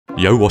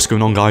Yo, what's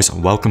going on guys?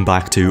 Welcome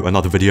back to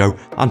another video,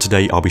 and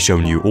today I'll be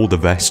showing you all the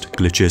vest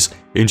glitches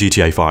in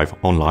GTA 5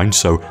 online,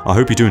 so I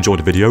hope you do enjoy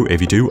the video.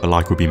 If you do, a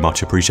like would be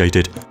much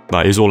appreciated.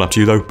 That is all up to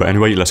you though, but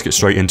anyway, let's get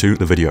straight into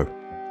the video.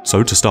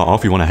 So to start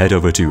off, you want to head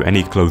over to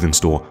any clothing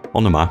store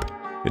on the map,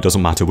 it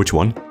doesn't matter which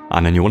one,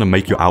 and then you want to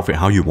make your outfit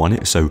how you want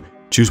it, so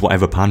choose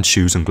whatever pants,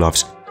 shoes and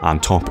gloves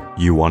and top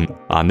you want,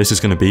 and this is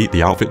going to be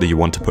the outfit that you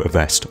want to put a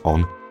vest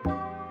on.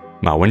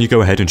 Now when you go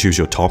ahead and choose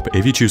your top,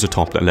 if you choose a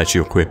top that lets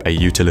you equip a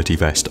utility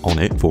vest on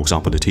it, for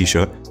example the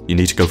t-shirt, you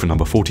need to go for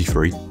number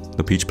 43,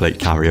 the peach plate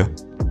carrier.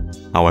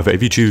 However,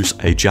 if you choose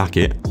a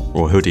jacket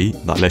or a hoodie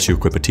that lets you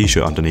equip a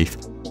t-shirt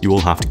underneath, you will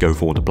have to go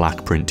for the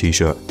black print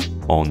t-shirt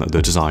on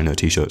the designer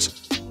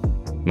t-shirts.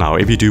 Now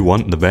if you do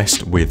want the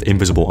vest with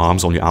invisible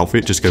arms on your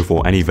outfit, just go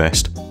for any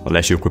vest that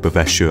lets you equip a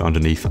vest shirt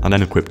underneath and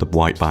then equip the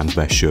white band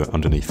vest shirt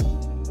underneath.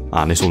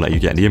 And this will let you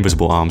get the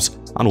invisible arms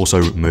and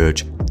also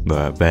merge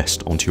the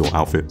vest onto your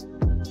outfit.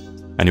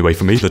 Anyway,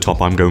 for me, the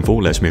top I'm going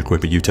for lets me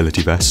equip a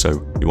utility vest, so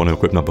you want to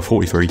equip number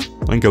 43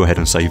 and go ahead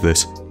and save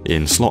this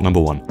in slot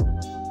number 1.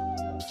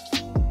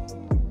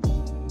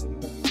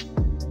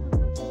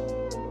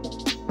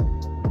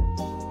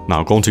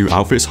 Now go on to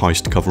outfits,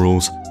 heist,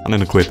 coveralls, and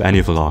then equip any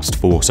of the last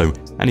 4, so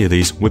any of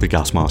these with a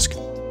gas mask.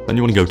 Then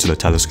you want to go to the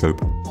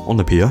telescope on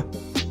the pier.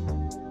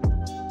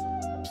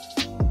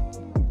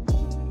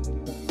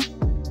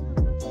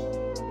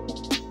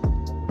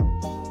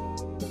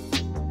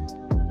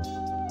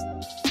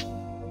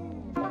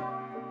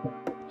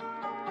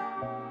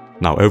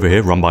 Now over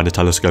here, run by the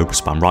telescope,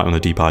 spam right on the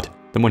D-pad,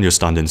 then when you're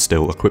standing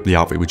still, equip the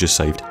outfit we just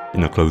saved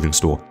in the clothing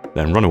store,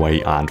 then run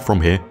away, and from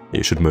here,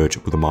 it should merge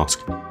with the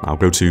mask. Now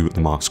go to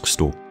the mask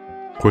store.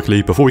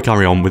 Quickly, before we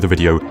carry on with the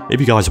video, if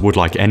you guys would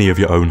like any of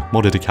your own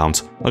modded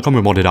accounts that come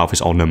with modded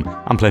outfits on them,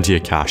 and plenty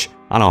of cash,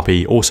 and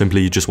RP, or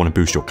simply you just want to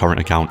boost your current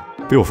account,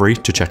 feel free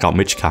to check out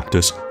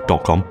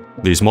mitchcactus.com.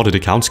 These modded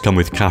accounts come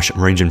with cash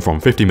ranging from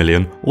 50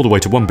 million all the way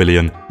to 1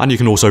 billion, and you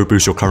can also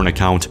boost your current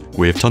account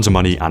with tons of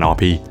money and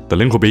RP. The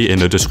link will be in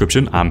the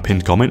description and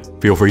pinned comment.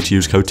 Feel free to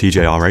use code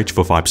TJRH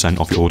for 5%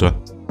 off your order.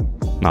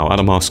 Now at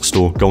the mask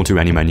store, go onto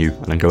any menu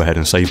and then go ahead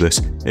and save this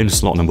in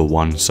slot number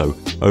 1, so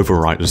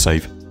overwrite the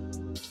save.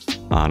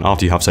 And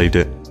after you have saved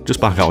it,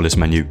 just back out of this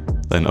menu,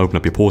 then open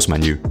up your pause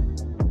menu.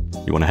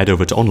 You want to head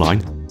over to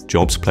online,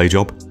 jobs, play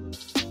job,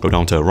 go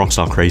down to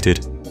Rockstar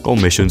Created, go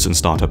on missions and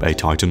start up a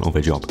Titan of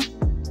a job.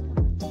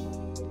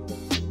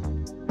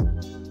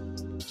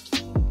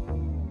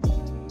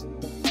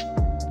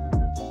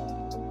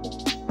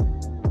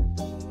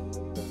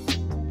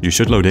 You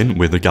should load in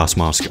with the gas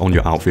mask on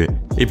your outfit.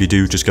 If you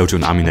do, just go to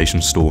an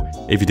ammunition store.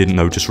 If you didn't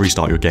know, just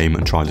restart your game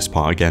and try this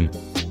part again.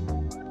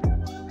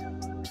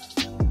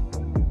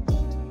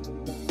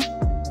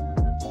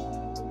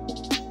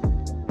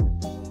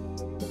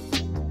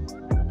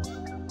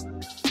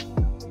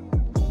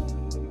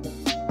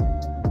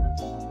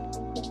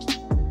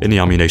 In the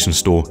ammunition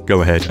store,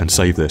 go ahead and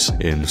save this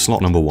in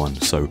slot number 1,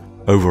 so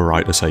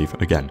overwrite the save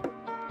again,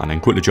 and then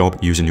quit the job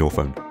using your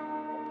phone.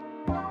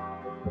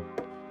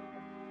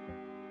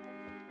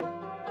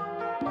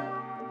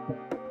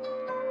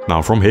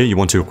 Now from here, you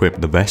want to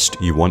equip the vest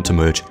you want to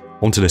merge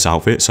onto this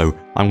outfit, so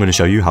I'm going to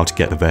show you how to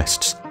get the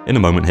vests in a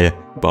moment here,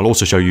 but I'll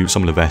also show you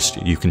some of the vests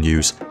you can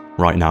use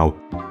right now.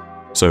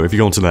 So if you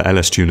go onto the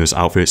LS Tuners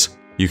outfits,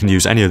 you can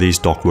use any of these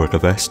dock worker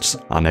vests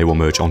and they will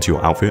merge onto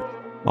your outfit.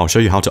 I'll show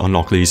you how to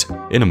unlock these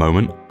in a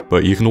moment,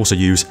 but you can also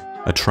use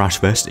a trash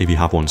vest if you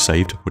have one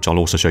saved, which I'll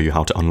also show you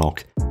how to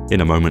unlock in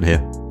a moment here.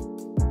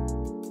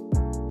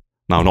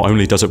 Now not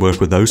only does it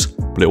work with those,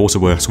 but it also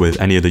works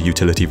with any of the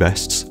utility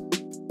vests.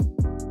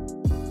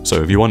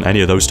 So if you want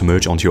any of those to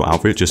merge onto your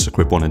outfit, just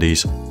equip one of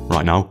these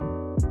right now.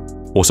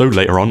 Also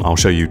later on, I'll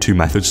show you 2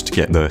 methods to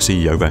get the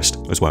CEO vest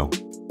as well.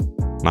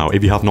 Now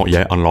if you have not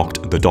yet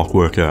unlocked the dock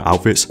worker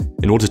outfits,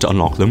 in order to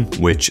unlock them,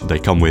 which they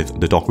come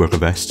with the dock worker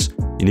vests,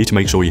 you need to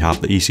make sure you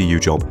have the ECU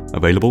job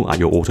available at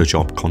your auto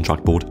shop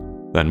contract board.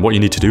 Then what you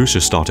need to do is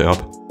just start it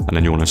up, and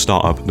then you want to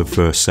start up the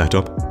first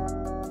setup.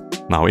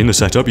 Now in the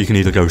setup, you can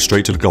either go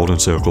straight to the golden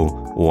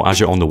circle, or as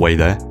you're on the way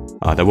there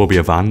will be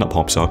a van that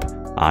pops up,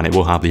 and it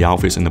will have the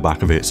outfits in the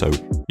back of it, so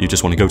you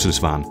just want to go to this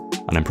van,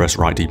 and then press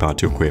right D-pad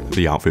to equip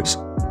the outfits.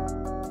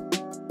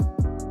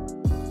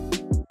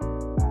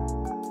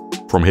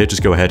 From here,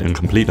 just go ahead and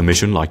complete the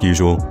mission like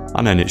usual,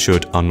 and then it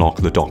should unlock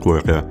the dock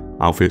worker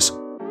outfits.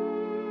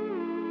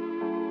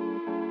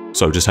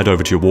 So just head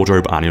over to your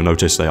wardrobe and you'll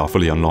notice they are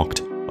fully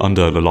unlocked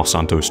under the Los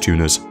Santos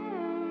Tuners.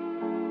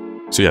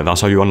 So yeah, that's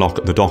how you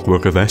unlock the dock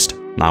worker vest.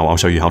 Now I'll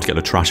show you how to get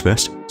the trash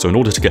vest. So in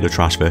order to get the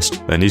trash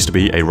vest, there needs to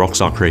be a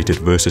Rockstar created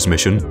versus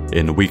mission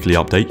in the weekly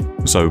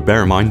update. So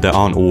bear in mind, there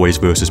aren't always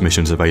versus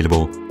missions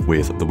available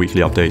with the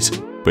weekly updates.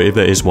 But if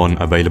there is one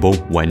available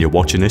when you're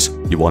watching this,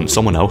 you want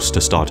someone else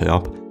to start it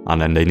up, and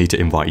then they need to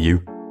invite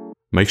you.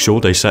 Make sure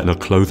they set the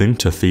clothing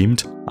to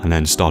themed, and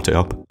then start it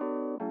up.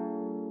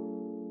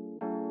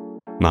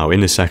 Now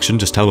in this section,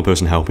 just tell the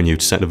person helping you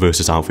to set the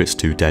versus outfits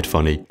to dead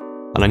funny,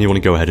 and then you want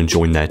to go ahead and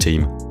join their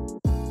team.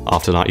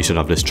 After that, you should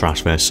have this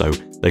trash vest so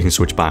they can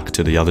switch back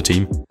to the other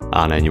team,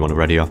 and then you want to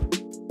ready up.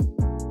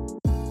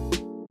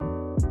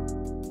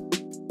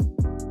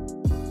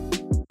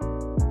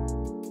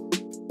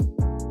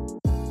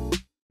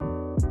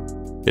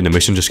 In the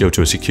mission, just go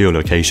to a secure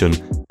location,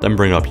 then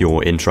bring up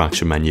your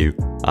interaction menu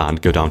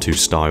and go down to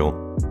Style.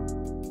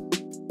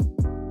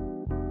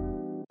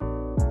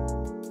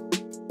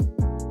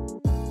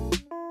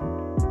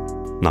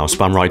 Now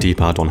spam right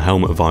D-pad on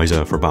helmet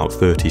visor for about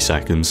 30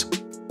 seconds.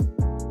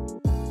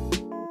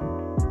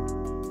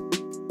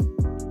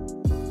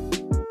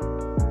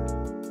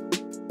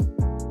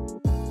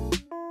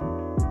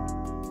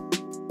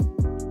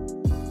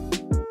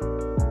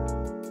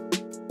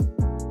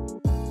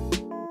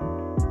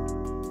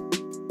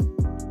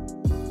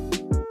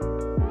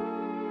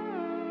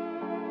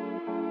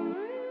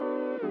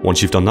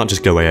 Once you've done that,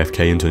 just go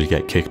AFK until you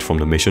get kicked from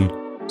the mission.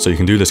 So you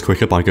can do this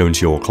quicker by going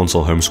to your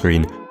console home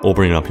screen or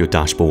bringing up your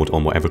dashboard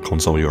on whatever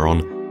console you're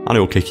on, and it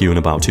will kick you in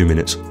about 2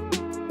 minutes.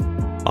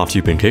 After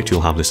you've been kicked,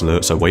 you'll have this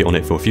alert, so wait on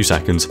it for a few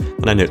seconds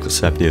and then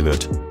accept the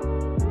alert.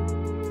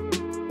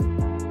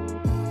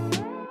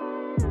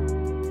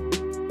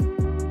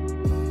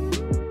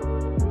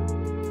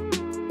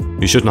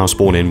 You should now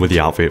spawn in with the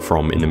outfit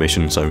from in the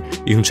mission, so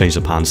you can change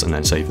the pants and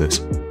then save this.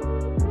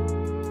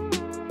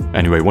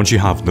 Anyway, once you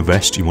have the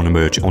vest you want to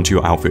merge onto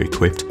your outfit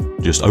equipped,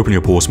 just open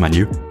your pause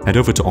menu, head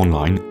over to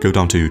online, go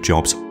down to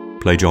jobs,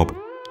 play job,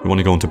 you want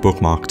to go onto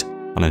bookmarked,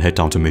 and then head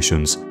down to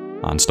missions,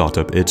 and start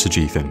up It's a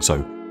G thing, so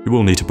you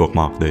will need to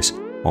bookmark this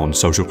on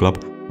Social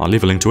Club. I'll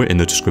leave a link to it in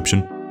the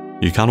description.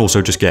 You can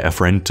also just get a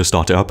friend to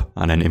start it up,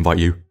 and then invite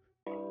you.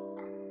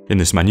 In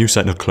this menu,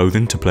 set the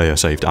clothing to player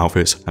saved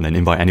outfits, and then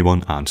invite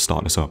anyone and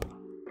start this up.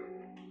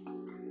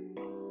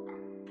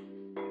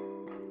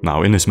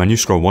 Now in this menu,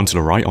 scroll 1 to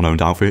the right on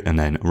owned outfit and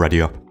then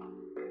ready up.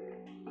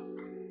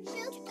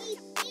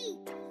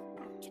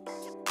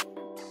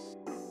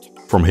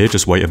 From here,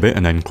 just wait a bit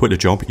and then quit the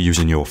job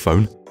using your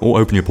phone, or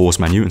open your pause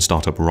menu and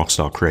start up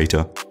Rockstar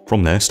Creator.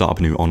 From there, start up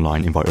a new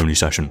online invite only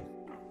session.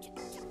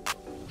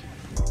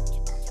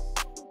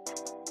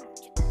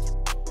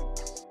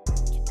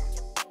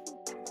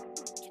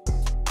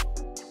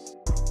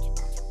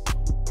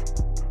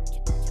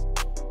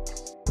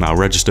 Now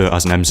register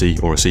as an MC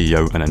or a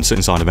CEO and then sit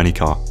inside of any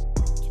car.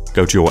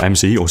 Go to your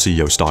MC or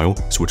CEO style,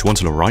 switch 1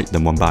 to the right,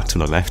 then 1 back to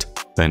the left.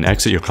 Then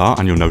exit your car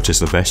and you'll notice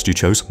the vest you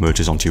chose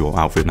merges onto your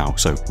outfit now,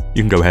 so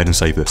you can go ahead and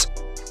save this.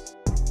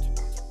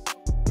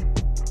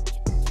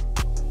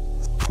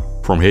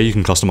 From here you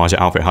can customize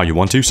your outfit how you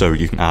want to, so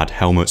you can add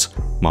helmets,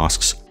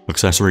 masks,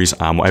 accessories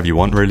and whatever you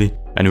want really.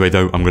 Anyway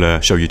though, I'm going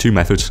to show you 2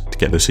 methods to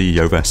get the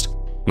CEO vest.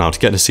 Now to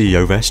get the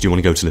CEO vest, you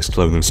want to go to this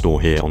clothing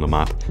store here on the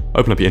map,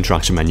 open up your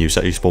interaction menu,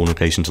 set your spawn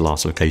location to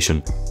last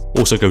location,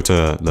 also go to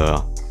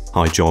the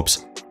hide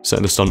jobs,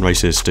 set the stunt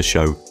races to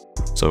show,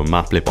 so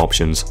map blip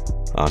options,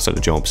 set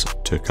the jobs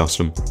to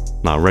custom.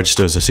 Now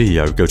register as a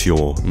CEO, go to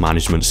your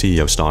management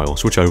CEO style,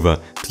 switch over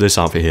to this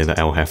outfit here, the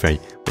El Jefe,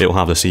 it will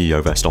have the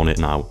CEO vest on it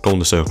now, go on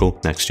the circle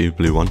next to you,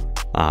 blue one,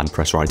 and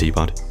press right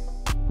D-pad.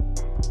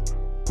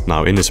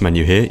 Now in this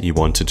menu here, you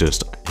want to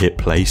just hit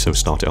play, so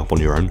start it up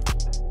on your own.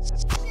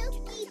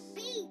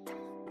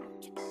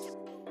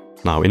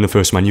 Now in the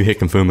first menu, hit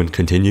confirm and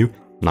continue.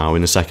 Now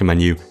in the second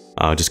menu,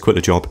 just quit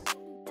the job.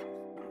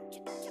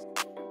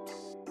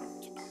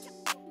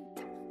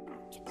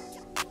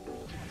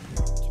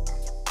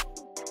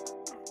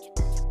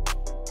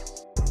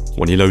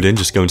 When you load in,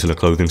 just go into the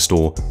clothing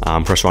store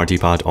and press right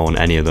D-pad on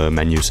any of the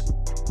menus.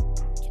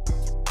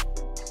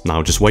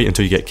 Now just wait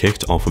until you get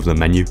kicked off of the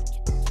menu.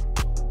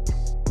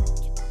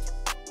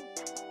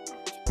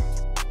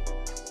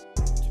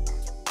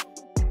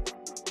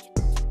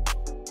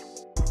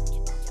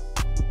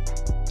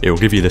 It will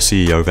give you the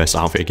CEO vest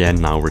outfit again.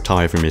 Now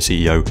retire from your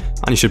CEO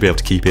and you should be able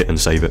to keep it and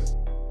save it.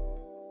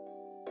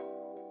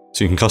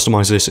 So you can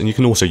customize this, and you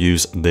can also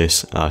use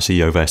this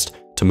CEO vest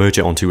to merge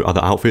it onto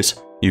other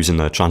outfits using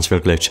the transfer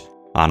glitch.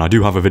 And I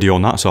do have a video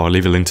on that, so I'll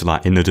leave a link to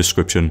that in the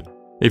description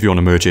if you want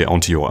to merge it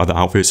onto your other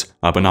outfits.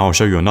 But now I'll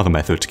show you another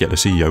method to get the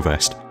CEO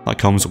vest that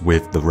comes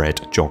with the red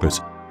joggers.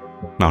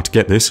 Now to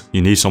get this,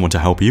 you need someone to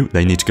help you.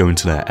 They need to go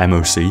into their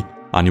MOC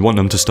and you want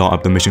them to start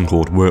up the mission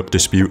called Work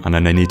Dispute, and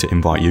then they need to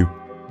invite you.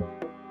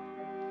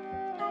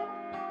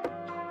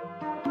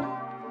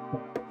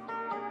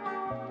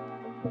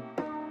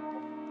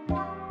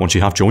 Once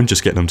you have joined,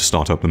 just get them to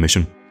start up the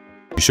mission.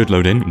 You should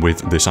load in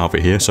with this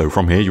outfit here, so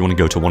from here you want to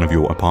go to one of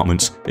your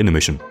apartments in the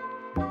mission.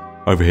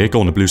 Over here, go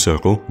on the blue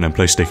circle and then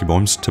place sticky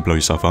bombs to blow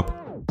yourself up.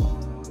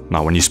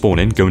 Now when you spawn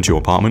in, go into your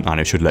apartment and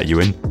it should let you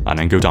in, and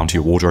then go down to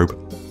your wardrobe.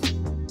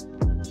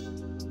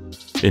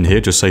 In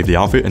here, just save the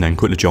outfit and then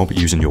quit the job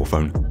using your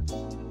phone.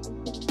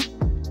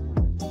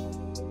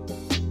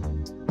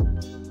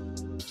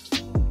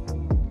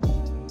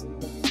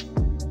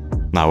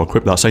 Now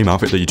equip that same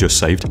outfit that you just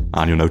saved,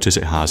 and you'll notice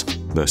it has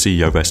the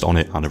CEO vest on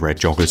it and the red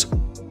joggers.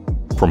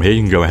 From here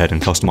you can go ahead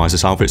and customize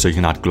this outfit, so you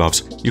can add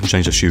gloves, you can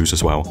change the shoes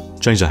as well,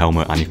 change the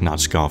helmet, and you can add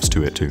scarves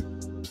to it too.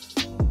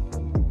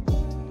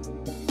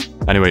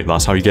 Anyway,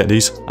 that's how you get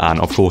these, and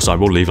of course I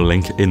will leave a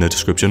link in the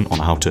description on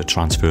how to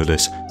transfer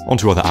this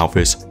onto other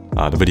outfits,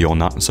 the video on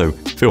that, so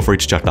feel free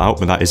to check that out.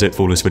 But that is it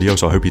for this video,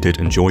 so I hope you did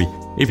enjoy.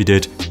 If you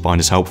did find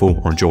this helpful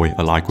or enjoy,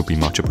 a like would be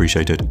much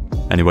appreciated.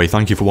 Anyway,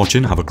 thank you for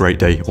watching, have a great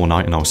day or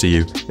night, and I'll see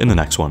you in the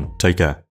next one. Take care.